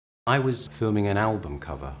I was filming an album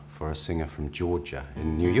cover for a singer from Georgia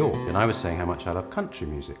in New York, and I was saying how much I love country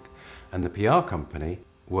music. And the PR company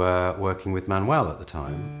were working with Manuel at the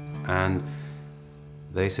time, and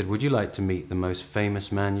they said, would you like to meet the most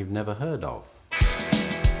famous man you've never heard of?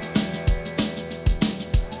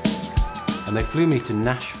 And they flew me to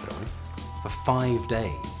Nashville for 5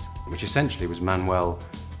 days, which essentially was Manuel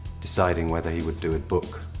deciding whether he would do a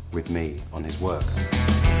book with me on his work.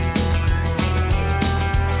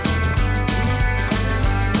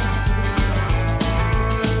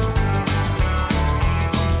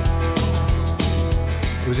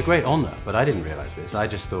 It was a great honor, but I didn't realize this. I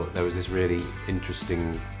just thought there was this really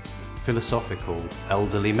interesting, philosophical,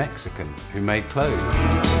 elderly Mexican who made clothes.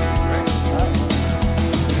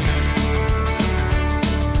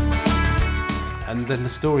 And then the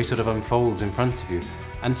story sort of unfolds in front of you.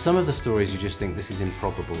 And some of the stories you just think this is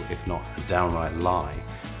improbable, if not a downright lie.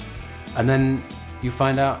 And then you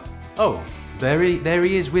find out, oh, there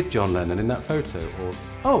he is with John Lennon in that photo, or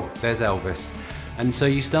oh, there's Elvis. And so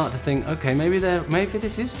you start to think, okay, maybe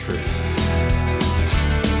this is true.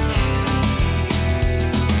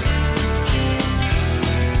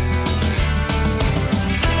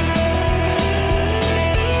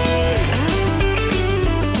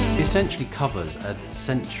 It essentially covers a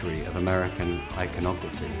century of American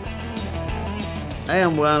iconography. I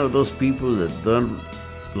am one of those people that don't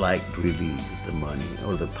like really the money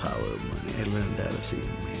or the power of money. I learned that as a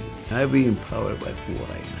young man. I've been empowered by who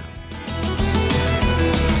I am.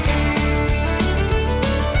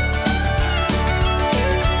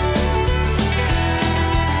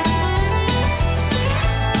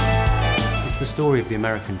 It's the story of the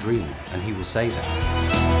American dream, and he will say that.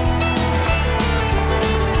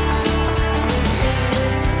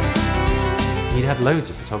 He'd had loads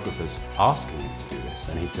of photographers asking him to do this,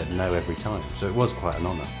 and he'd said no every time, so it was quite an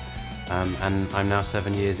honor. And I'm now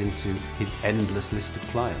 7 years into his endless list of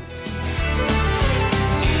clients.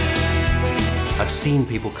 I've seen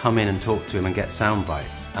people come in and talk to him and get sound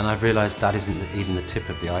bites, and I've realized that isn't even the tip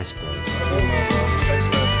of the iceberg.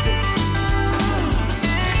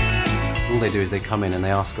 All they do is they come in and they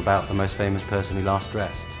ask about the most famous person who last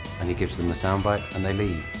dressed, and he gives them the sound bite and they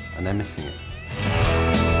leave, and they're missing it.